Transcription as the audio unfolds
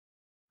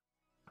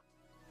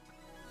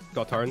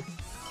Got a turn.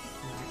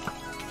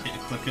 Hit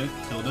it quicker,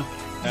 Tilda.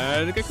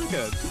 Get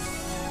quicker.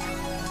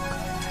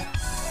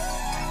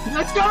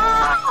 Let's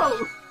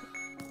go!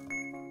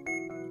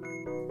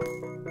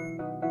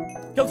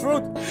 Kill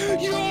fruit!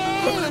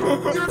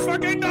 You're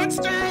fucking nuts,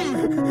 dude!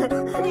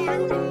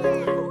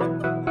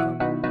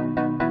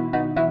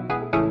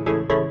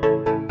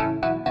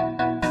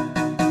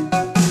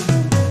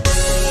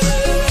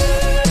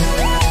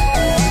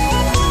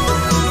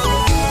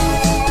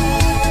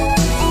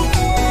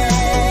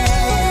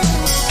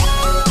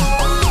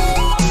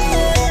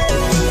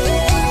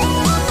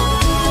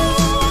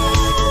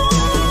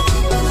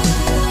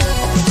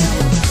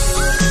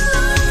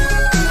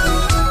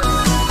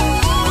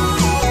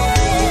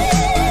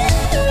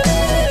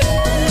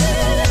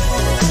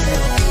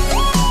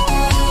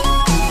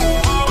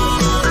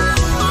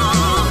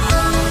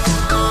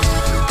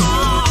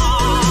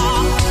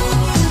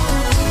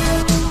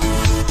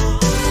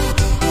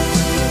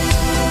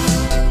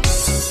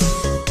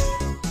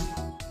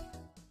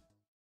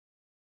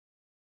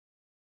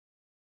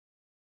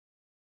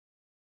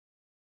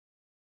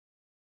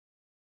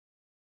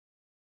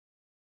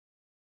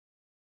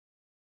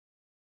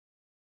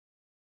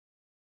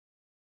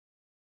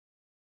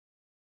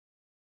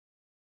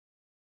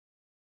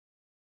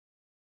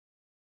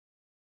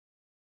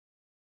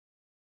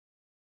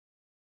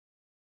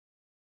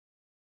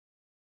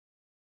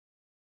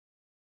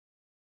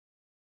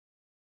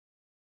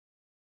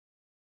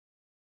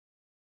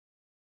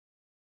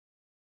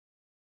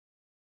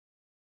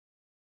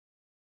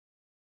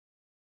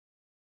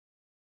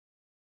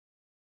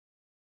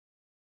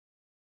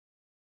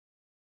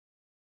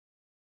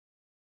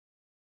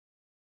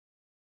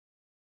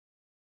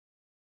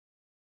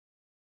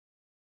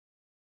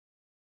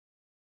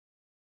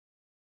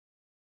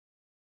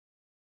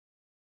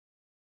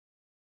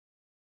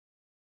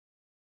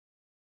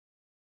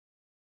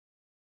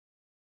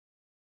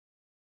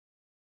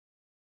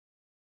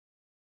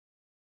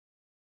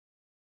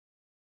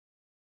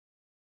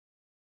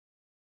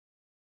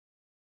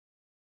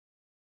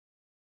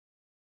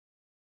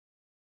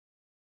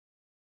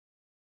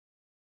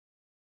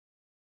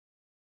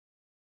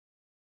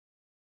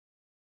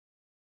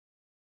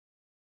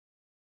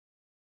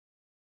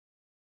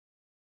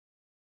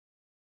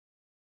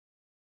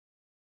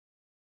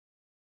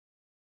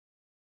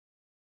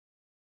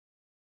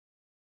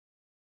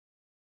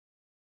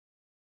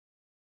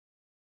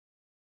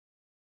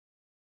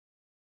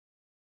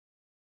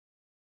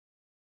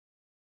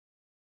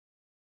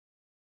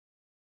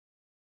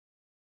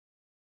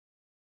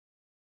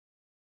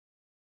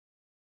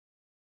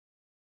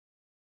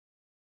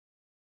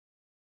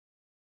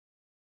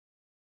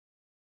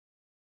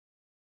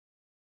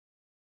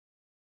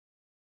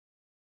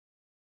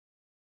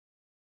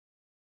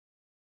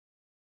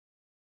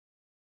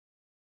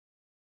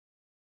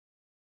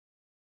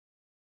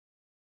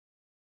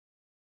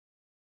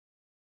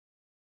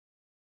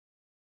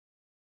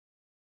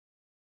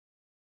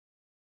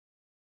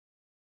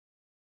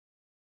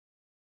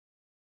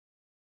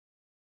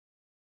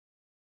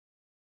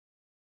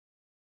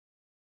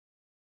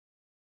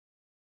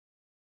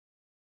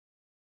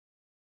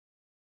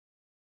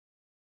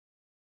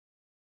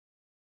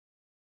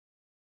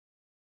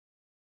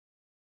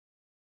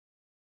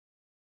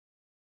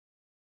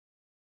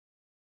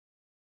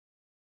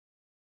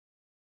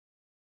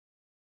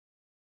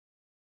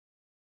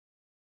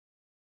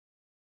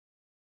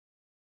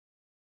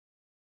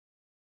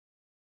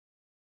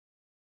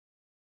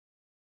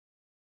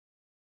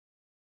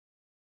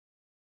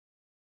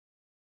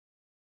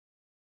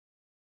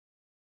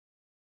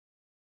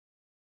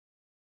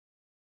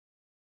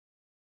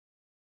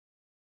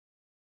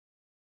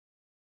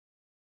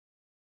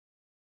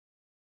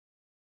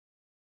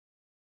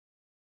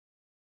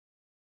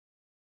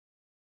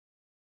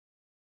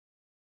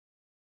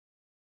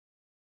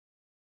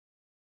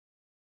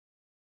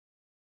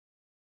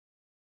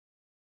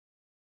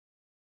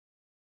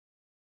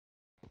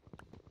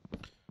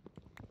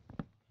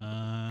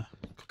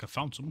 Quick, I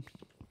found some.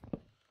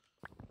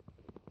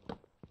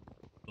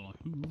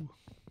 Don't know who.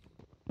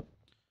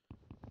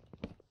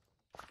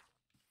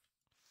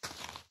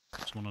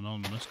 Someone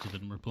anonymous who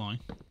didn't reply.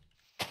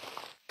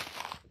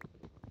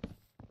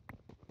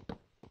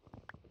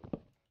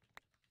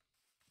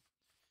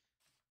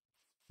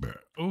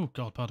 Oh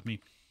god, pardon me.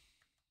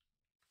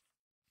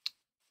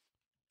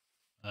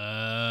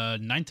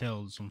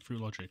 Ninetales on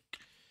Fruit Logic.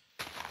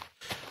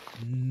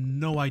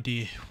 No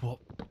idea what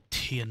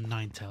tier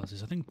Ninetales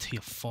is. I think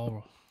tier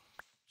 4.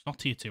 It's not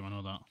tier 2, I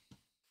know that.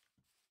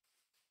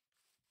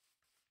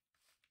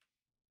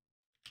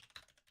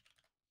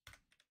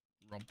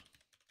 Rob.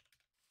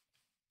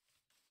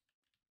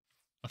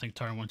 I think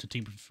Tyron went to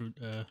team with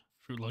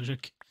Fruit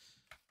Logic.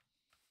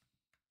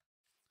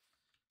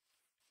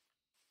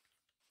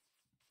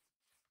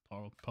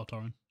 Poor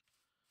Tyron.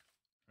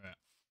 Right.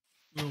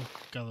 We'll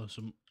gather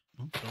some.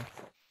 Oh, God.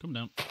 Come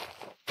down.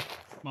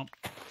 Come on.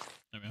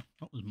 There we go.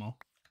 Oh, there's more.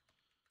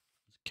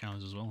 There's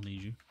cows as well.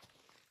 Need you.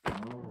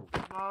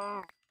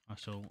 I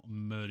shall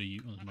murder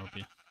you. Oh, there's more up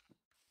here.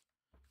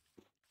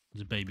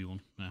 There's a baby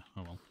one. Yeah,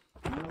 oh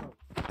well.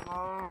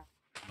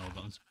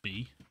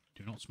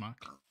 Do not smack.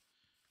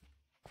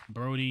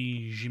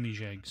 Brody Jimmy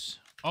Jegs.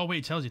 Oh wait,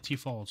 it tells you T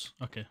falls.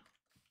 Okay.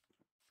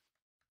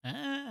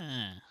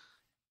 Ah.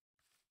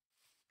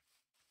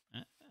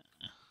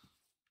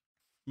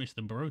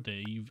 Mr.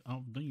 Brody, you've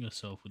outdone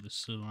yourself with this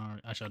scenario.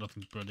 Actually, I don't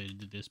think Brody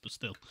did this, but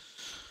still.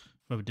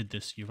 Whoever did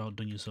this, you've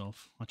outdone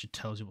yourself. Actually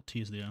tells you what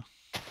tiers they are.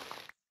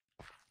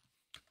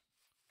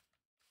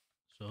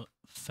 So,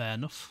 fair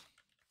enough.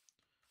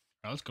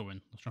 Right, let's go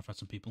in. Let's try and find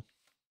some people.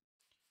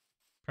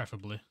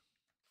 Preferably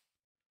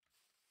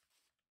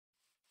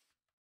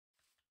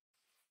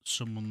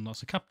someone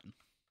that's a captain.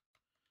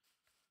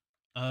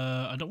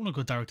 I don't want to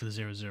go direct to the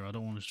 0-0. I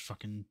don't want to just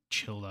fucking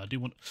chill there. I do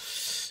want...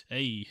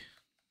 Hey!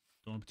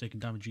 Don't want to be taking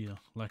damage either.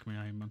 Like me,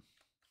 Iron Man.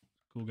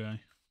 Cool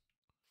guy.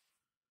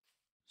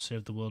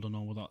 Save the world and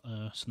all with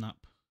that snap.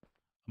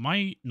 Am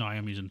I... No, I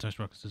am using test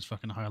rockets. It's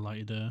fucking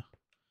highlighted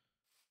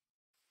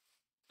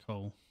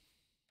coal.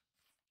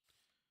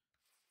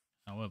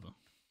 However,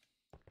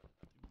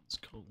 it's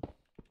cool.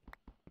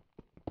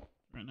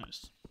 Very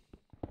nice.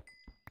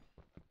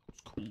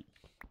 It's cool.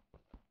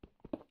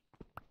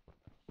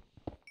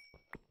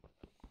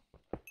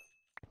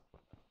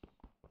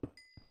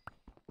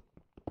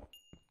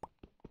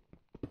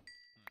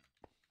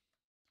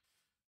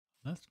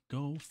 Let's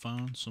go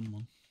find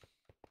someone.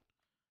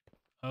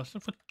 Let's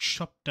look for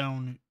chop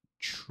down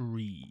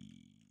trees.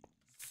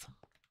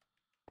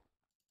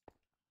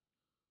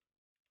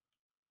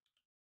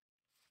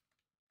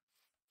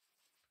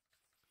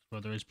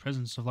 Where there is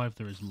presence of life,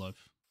 there is love.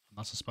 And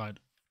that's a spider.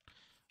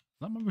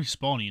 That might be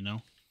spawning, you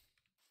know.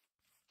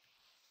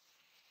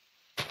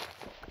 It's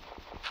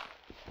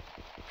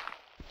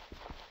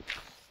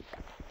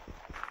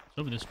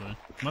over this way.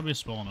 Might be a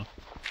spawner.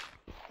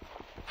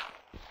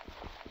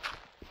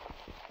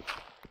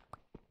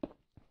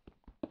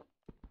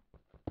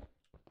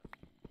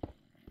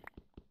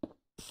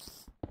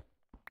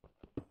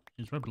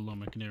 He's right below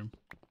me, I can hear him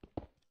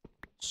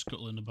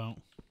scuttling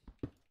about.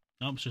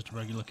 Nope, it's just a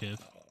regular cave.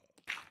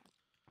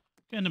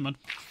 Okay, never mind.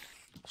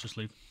 Let's just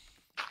leave.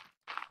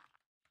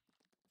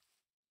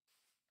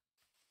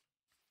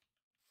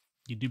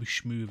 You do be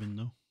schmooving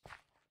though.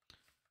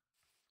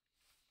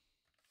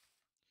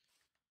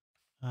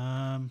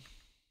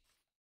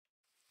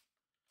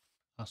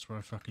 That's where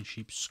I fucking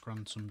sheep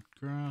scran some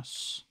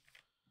grass.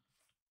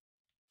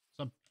 Is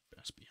that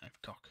best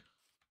behaved cock?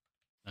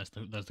 There's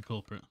the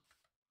culprit.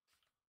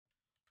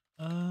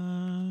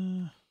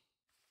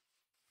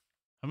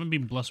 Haven't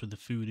been blessed with the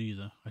food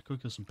either. I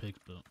could kill some pigs,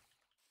 but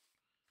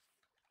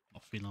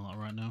not feeling that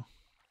right now.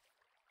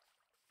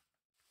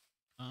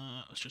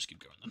 Let's just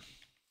keep going then.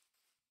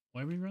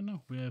 Where are we right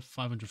now? We have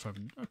 500.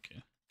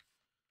 Okay.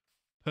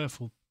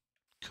 Purple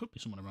could be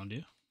someone around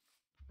here.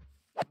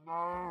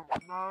 No.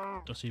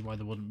 Don't see why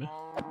there wouldn't be.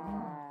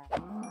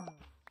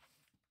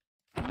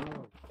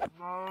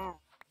 No.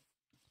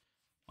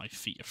 My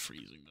feet are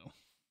freezing though.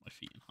 My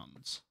feet and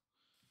hands.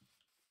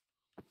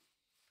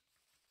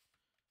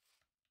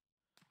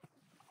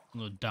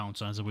 One of the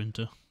downsides of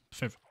winter.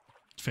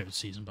 Favorite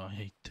season, but I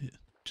hate it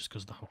just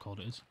because of how cold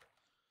it is.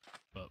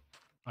 But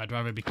I'd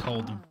rather be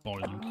cold than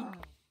boiling.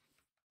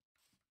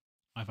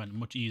 I find it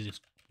much easier to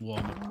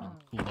warm up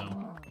and cool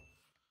down.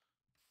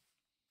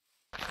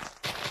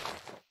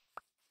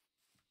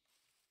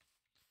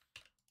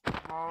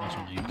 That's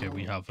in the UK.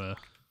 We have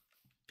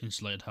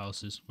insulated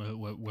houses.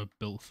 We're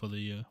built for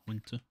the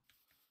winter.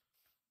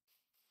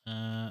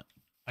 I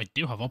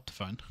do have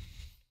Optifine.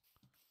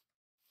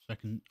 So I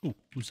can... Oh,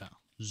 who's that?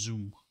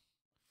 Zoom.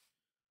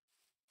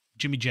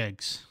 Jimmy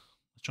Jegs.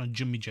 Let's try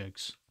Jimmy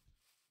Jegs.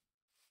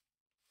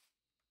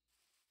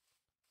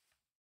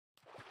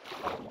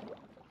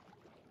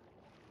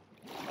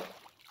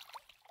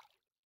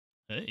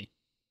 Hey.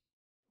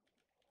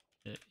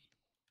 Hey.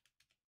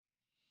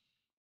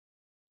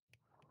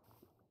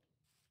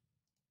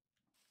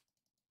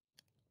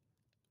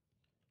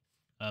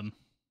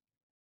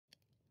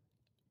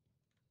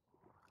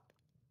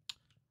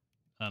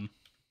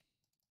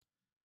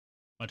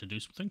 Like to do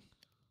something?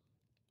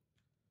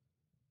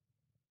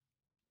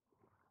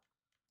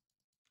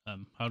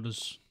 How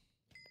does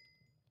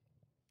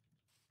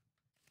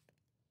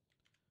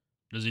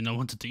he know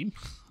when to team?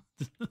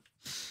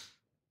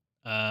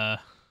 Okay.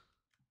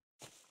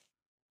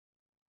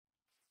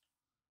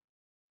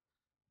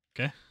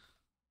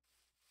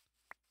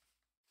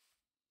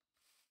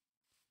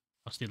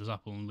 I'll steal his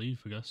apple and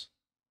leave, I guess.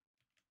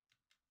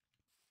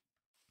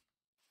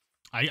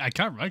 I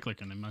can't right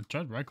click on him. I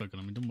tried right click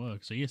on him, it didn't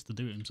work, so he has to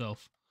do it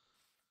himself.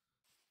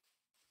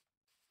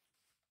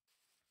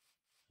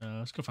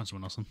 Let's go find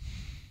someone else then.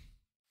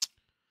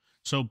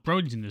 So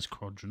Brody's in this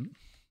quadrant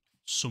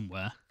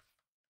somewhere,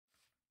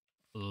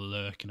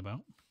 lurking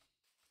about.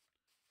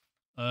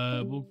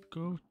 We'll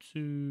go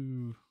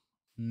to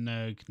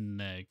Neg.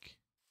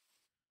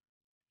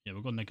 Yeah,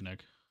 we'll go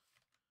Neg.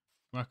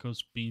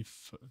 Racco's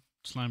beef,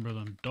 slime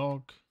brother, and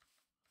dog.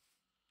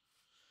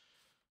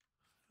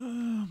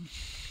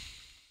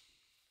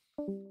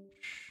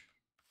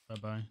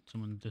 Bye.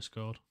 Someone in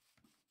Discord.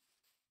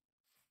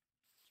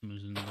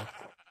 Someone's in the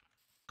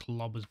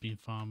club has been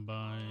found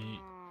by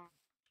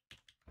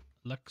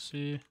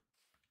Lexi.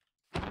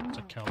 It's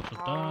a cow to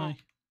die.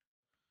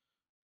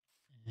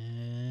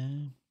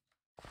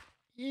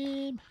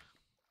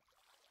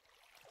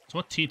 So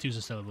what tier 2s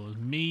are still available?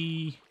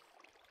 Me,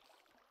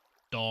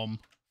 Dom,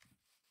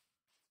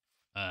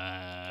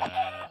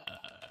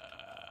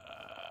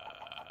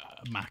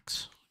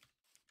 Max.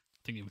 I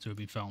think the other two have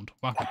been found.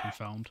 Whack has been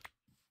found.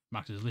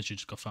 Max has literally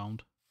just got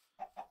found.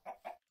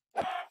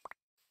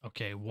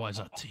 Okay, what is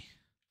that team?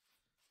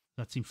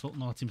 That team full?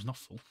 No, that team's not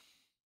full.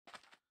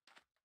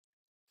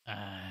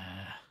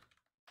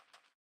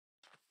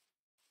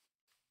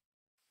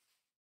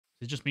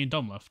 Is it just me and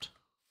Dom left?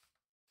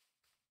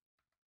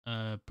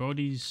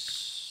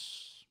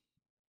 Brody's...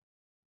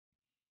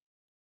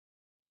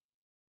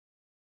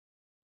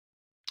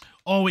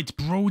 Oh, it's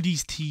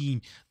Brody's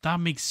team. That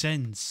makes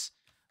sense.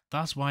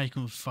 That's why I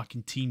can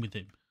fucking team with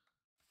him.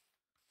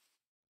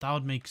 That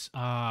would make...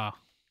 okay,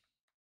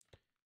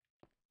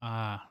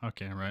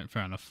 right,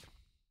 fair enough.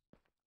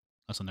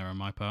 That's an error on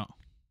my part.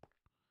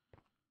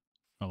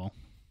 Oh well.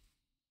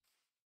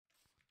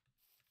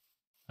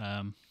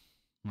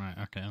 Right,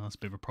 okay, that's a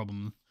bit of a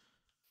problem.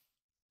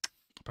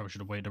 I probably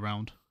should have waited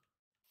around.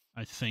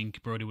 I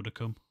think Brody would have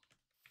come.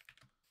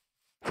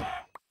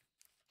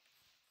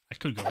 I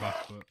could go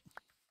back, but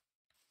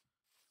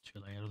too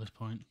late at this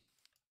point.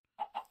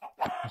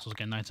 Also, it's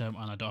getting night out,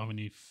 and I don't have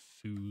any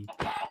food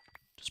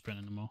to sprint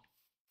anymore.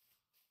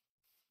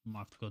 Might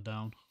have to go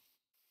down.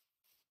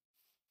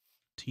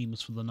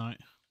 Teams for the night.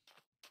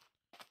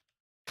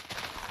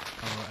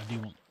 Alright, I do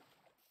want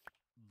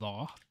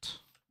that.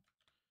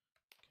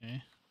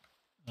 Okay.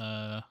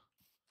 That's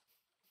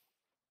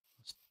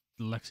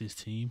Lexi's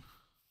team.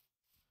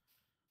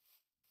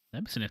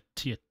 They're missing a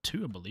tier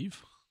 2, I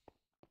believe.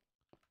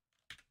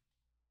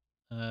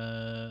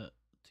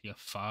 Tier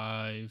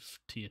 5,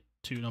 tier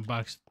 2, no,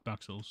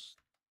 Baxels,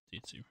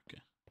 tier 2,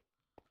 okay.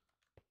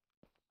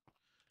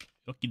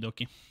 Okie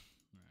dokie.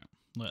 Right,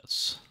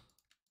 let's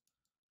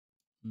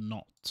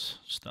not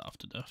starve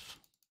to death.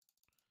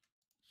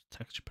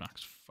 Texture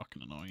pack's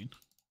fucking annoying.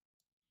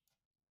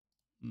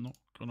 Not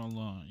gonna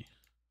lie.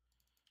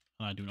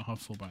 And I do not have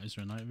full bright. Is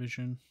there a night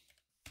vision?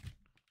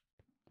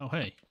 Oh,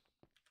 hey.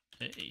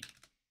 Hey.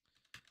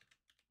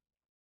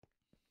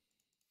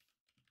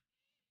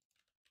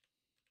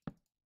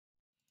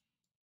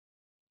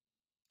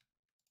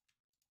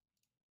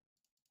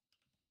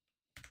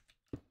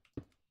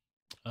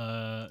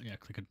 Yeah,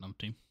 click it on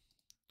team.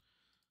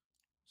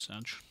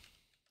 Sag.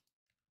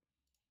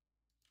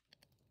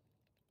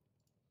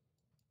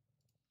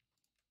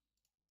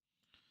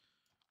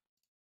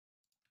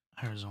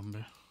 Hair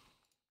zombie.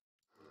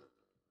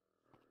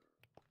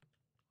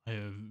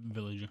 Hey,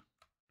 villager.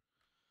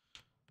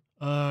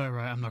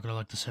 Right, I'm not gonna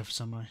like the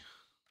surface, am I?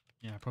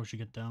 Yeah, I probably should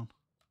get down.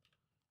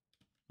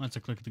 Let's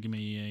click to give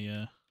me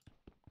a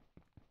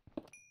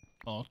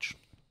arch.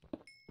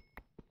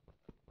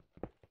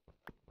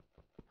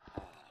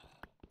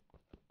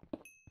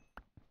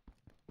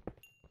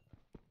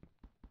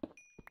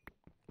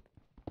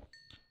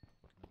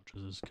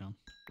 What does this count?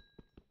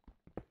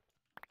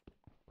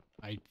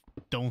 I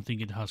don't think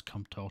it has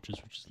comp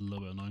torches, which is a little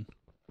bit annoying.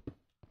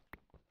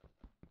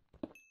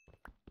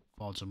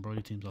 Fords and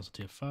Brody teams, that's a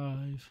tier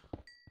 5.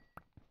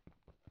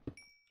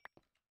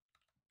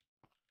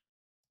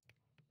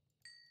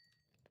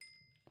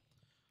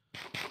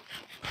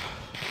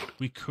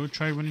 We could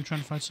try running trying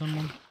to fight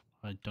someone.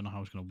 I don't know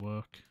how it's going to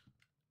work.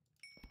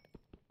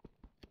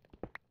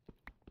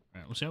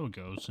 Right, we'll see how it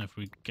goes. And if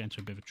we get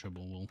into a bit of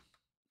trouble, we'll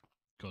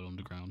go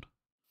underground.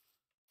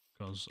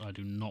 Because I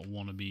do not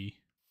want to be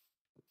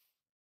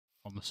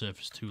on the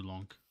surface too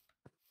long.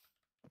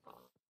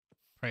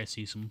 Pray I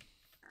see some.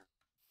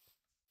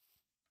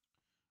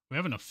 We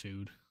have enough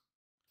food.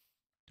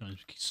 Don't need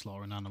to keep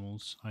slaughtering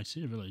animals. I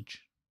see a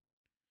village.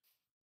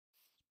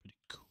 It's pretty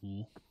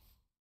cool.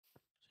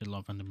 See a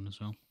lot of Enderman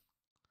as well.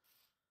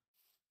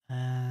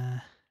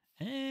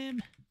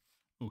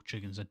 Oh,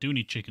 chickens. I do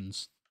need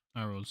chickens.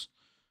 Arrows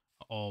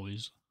are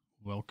always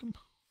welcome.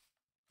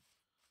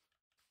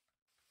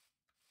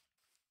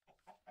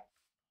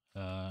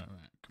 Right,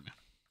 come here.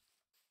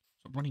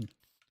 Stop running.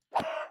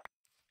 Okay.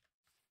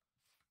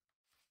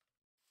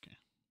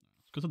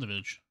 Let's go to the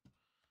village.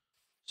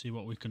 See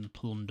what we can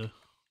plunder.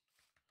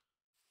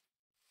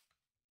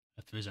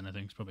 If there is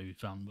anything, it's probably be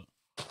found, but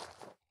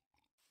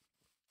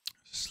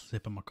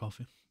sip on my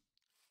coffee.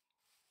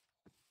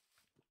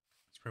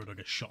 It's probably don't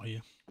get shot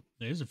here.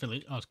 There is a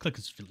village. Oh, it's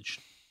Clicker's village.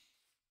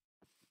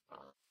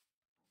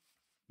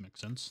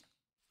 Makes sense.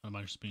 I might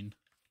have just been.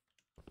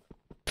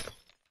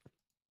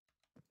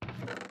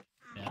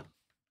 Yeah.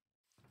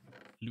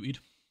 Looted.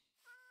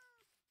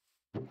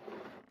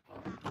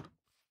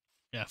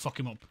 Yeah, fuck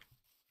him up.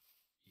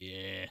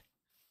 Yeah.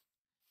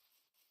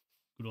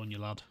 Good on you,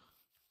 lad.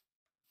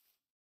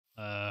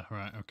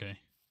 Right, okay.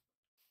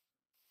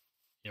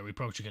 Yeah, we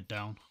probably should get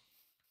down.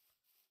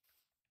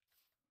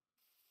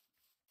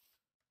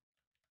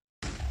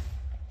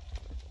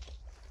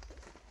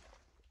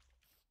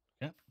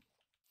 Yeah.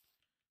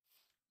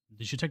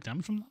 Did she take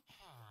damage from that?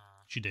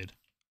 She did.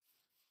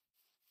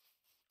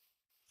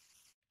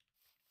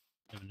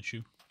 Have an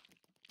issue.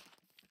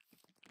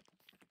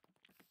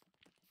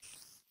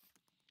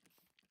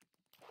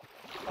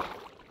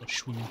 Or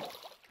swimming.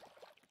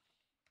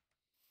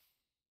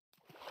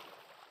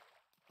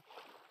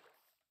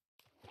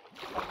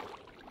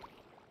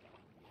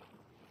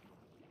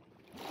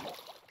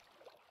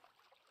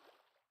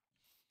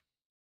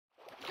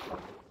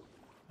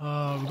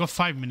 We've got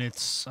 5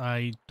 minutes.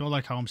 I don't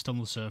like how I'm still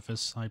on the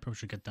surface. I probably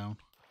should get down.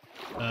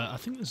 I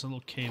think there's a little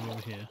cave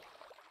over here.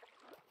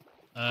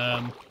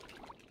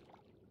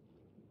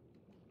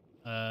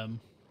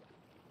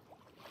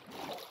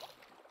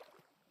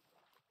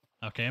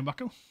 Okay, I'm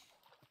back.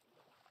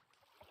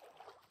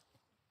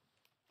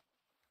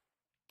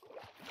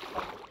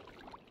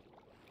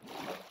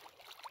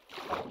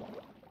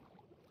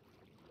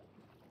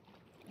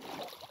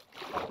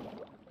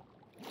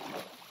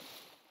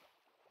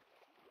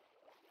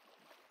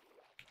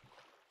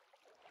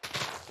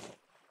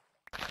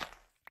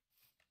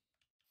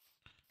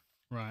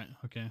 Right,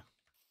 okay.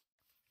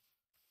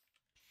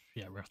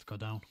 Yeah, we have to go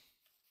down.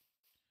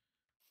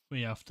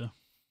 We have to.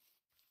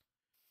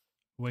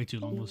 Way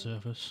too long on the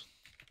surface.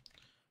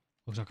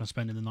 Looks like I'm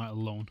spending the night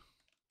alone.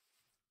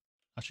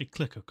 Actually,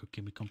 Clicker could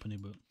give me company,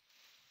 but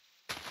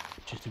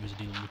just too busy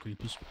dealing with the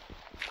creepers.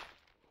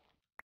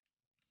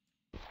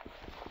 Let's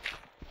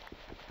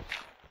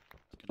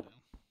get down.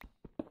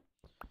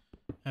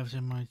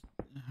 Everything my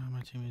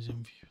team is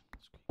in view.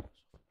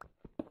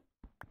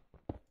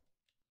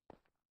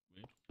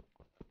 Weird.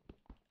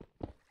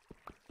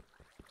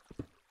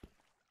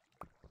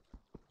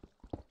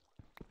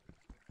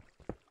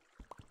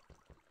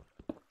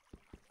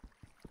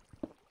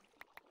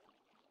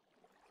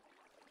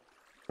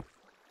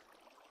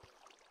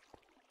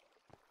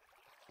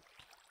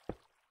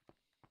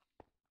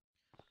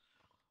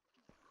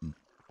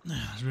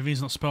 This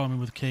ravine's not spelling me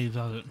with caves,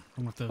 has it?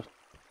 I'm gonna have to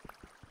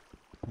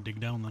dig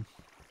down then.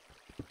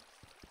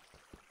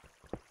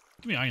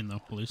 Give me iron though,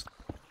 at least.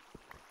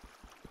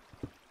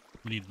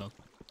 Need that,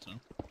 so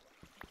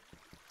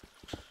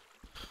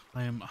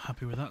I am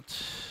happy with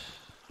that.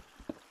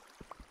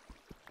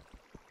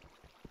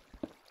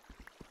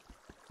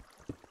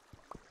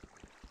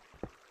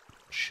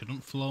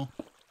 Shouldn't flow.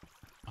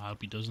 I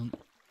hope he doesn't.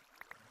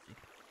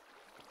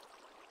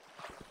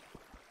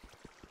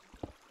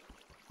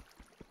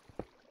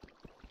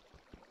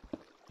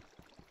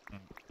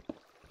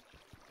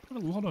 I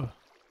got a lot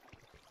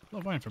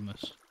of iron from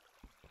this.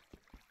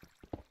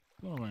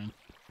 A lot of iron.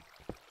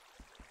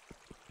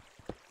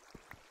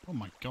 Oh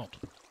my god.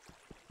 It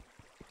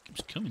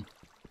keeps coming.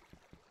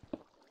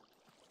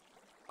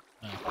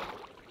 There.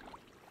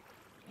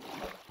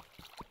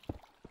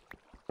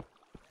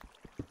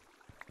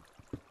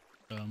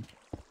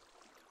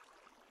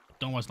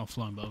 Don't know why it's not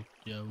flying, but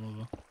yeah,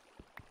 whatever.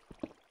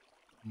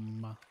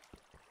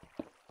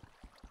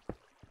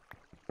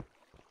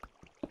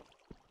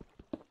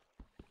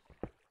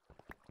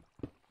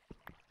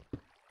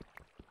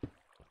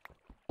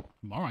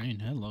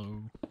 Alright,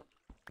 hello.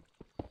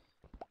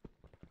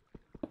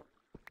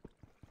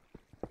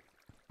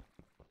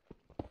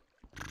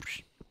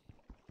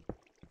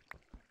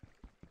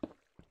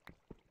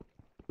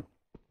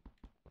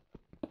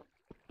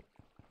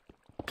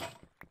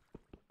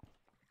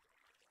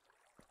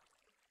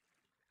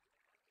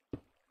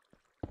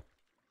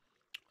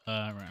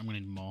 Right, I'm gonna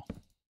need more.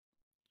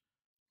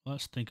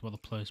 Let's think about the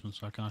placement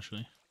so I can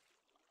actually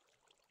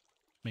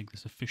make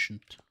this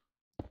efficient.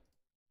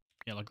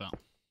 Yeah, like that.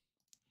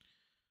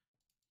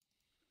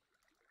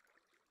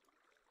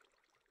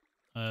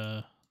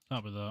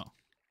 That with that.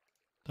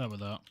 That with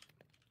that.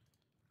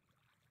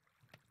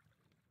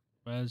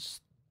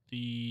 Where's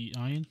the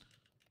iron?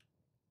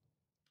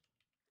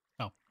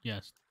 Oh,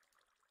 yes.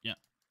 Yeah.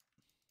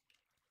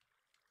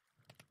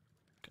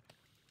 Okay.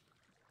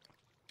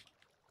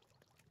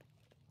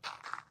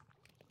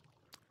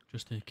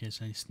 Just in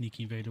case any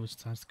sneaky invader was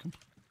tries to come.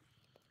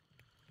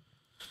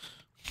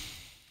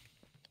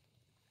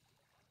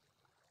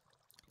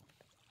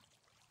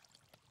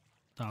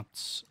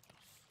 That's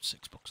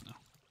 $6 now.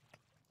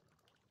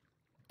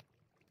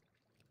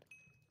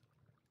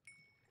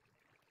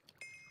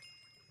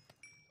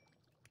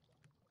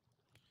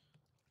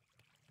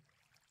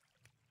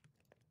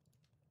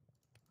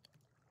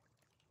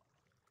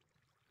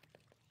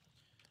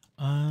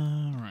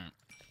 Right.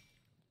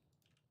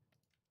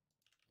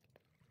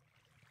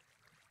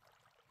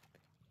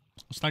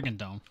 Staggering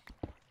down.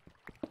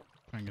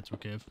 Try and get to a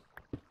cave.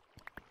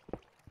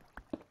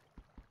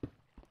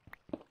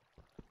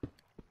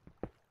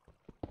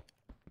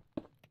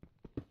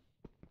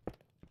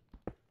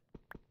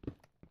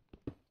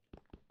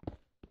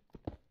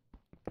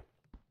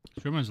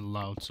 This reminds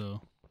loud,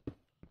 so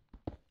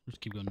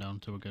just keep going down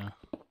until we get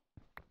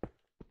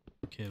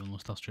a cave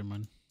unless that's stream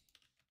mine.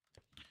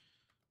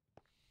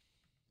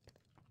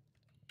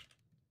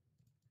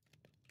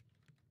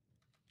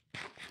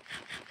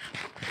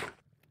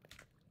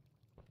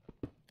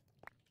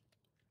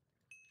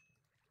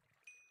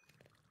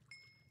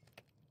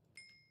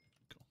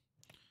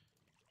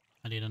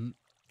 I need a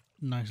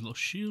nice little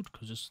shield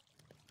because it's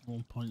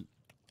 1 point.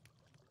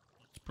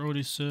 It's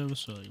Brody's server,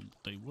 so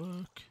they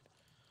work.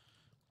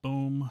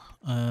 Boom.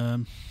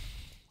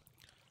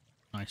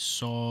 Nice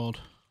sword.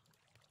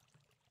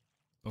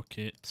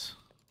 Bucket.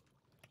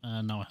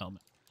 And now a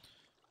helmet.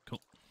 Cool.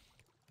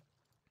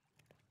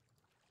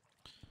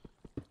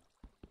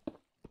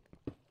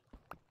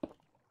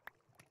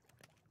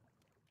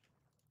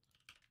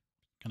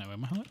 Can I wear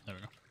my helmet? There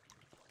we go.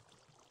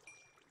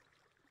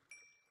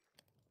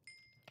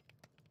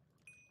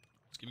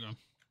 Let's keep going.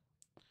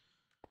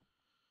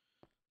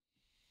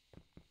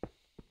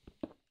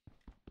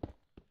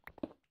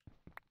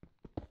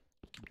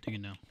 Keep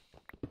digging down.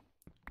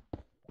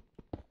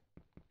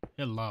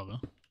 Yeah, lava.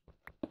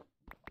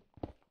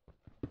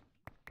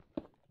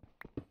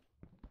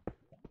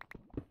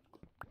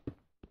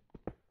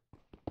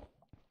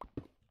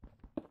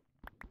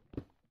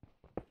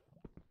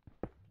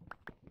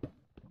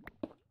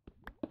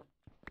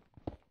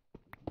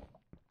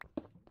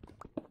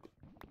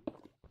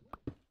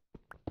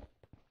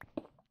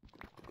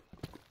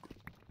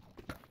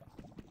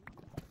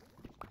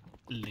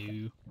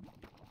 Hello.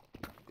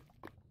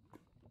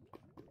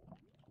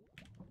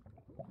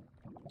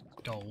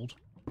 Gold.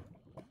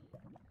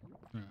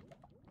 Right.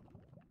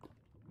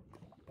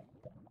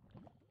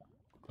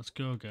 Let's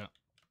go get.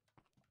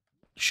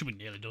 Should be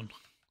nearly done.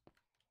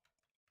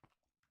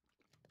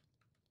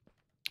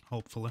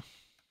 Hopefully.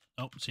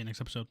 Oh, see you next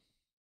episode.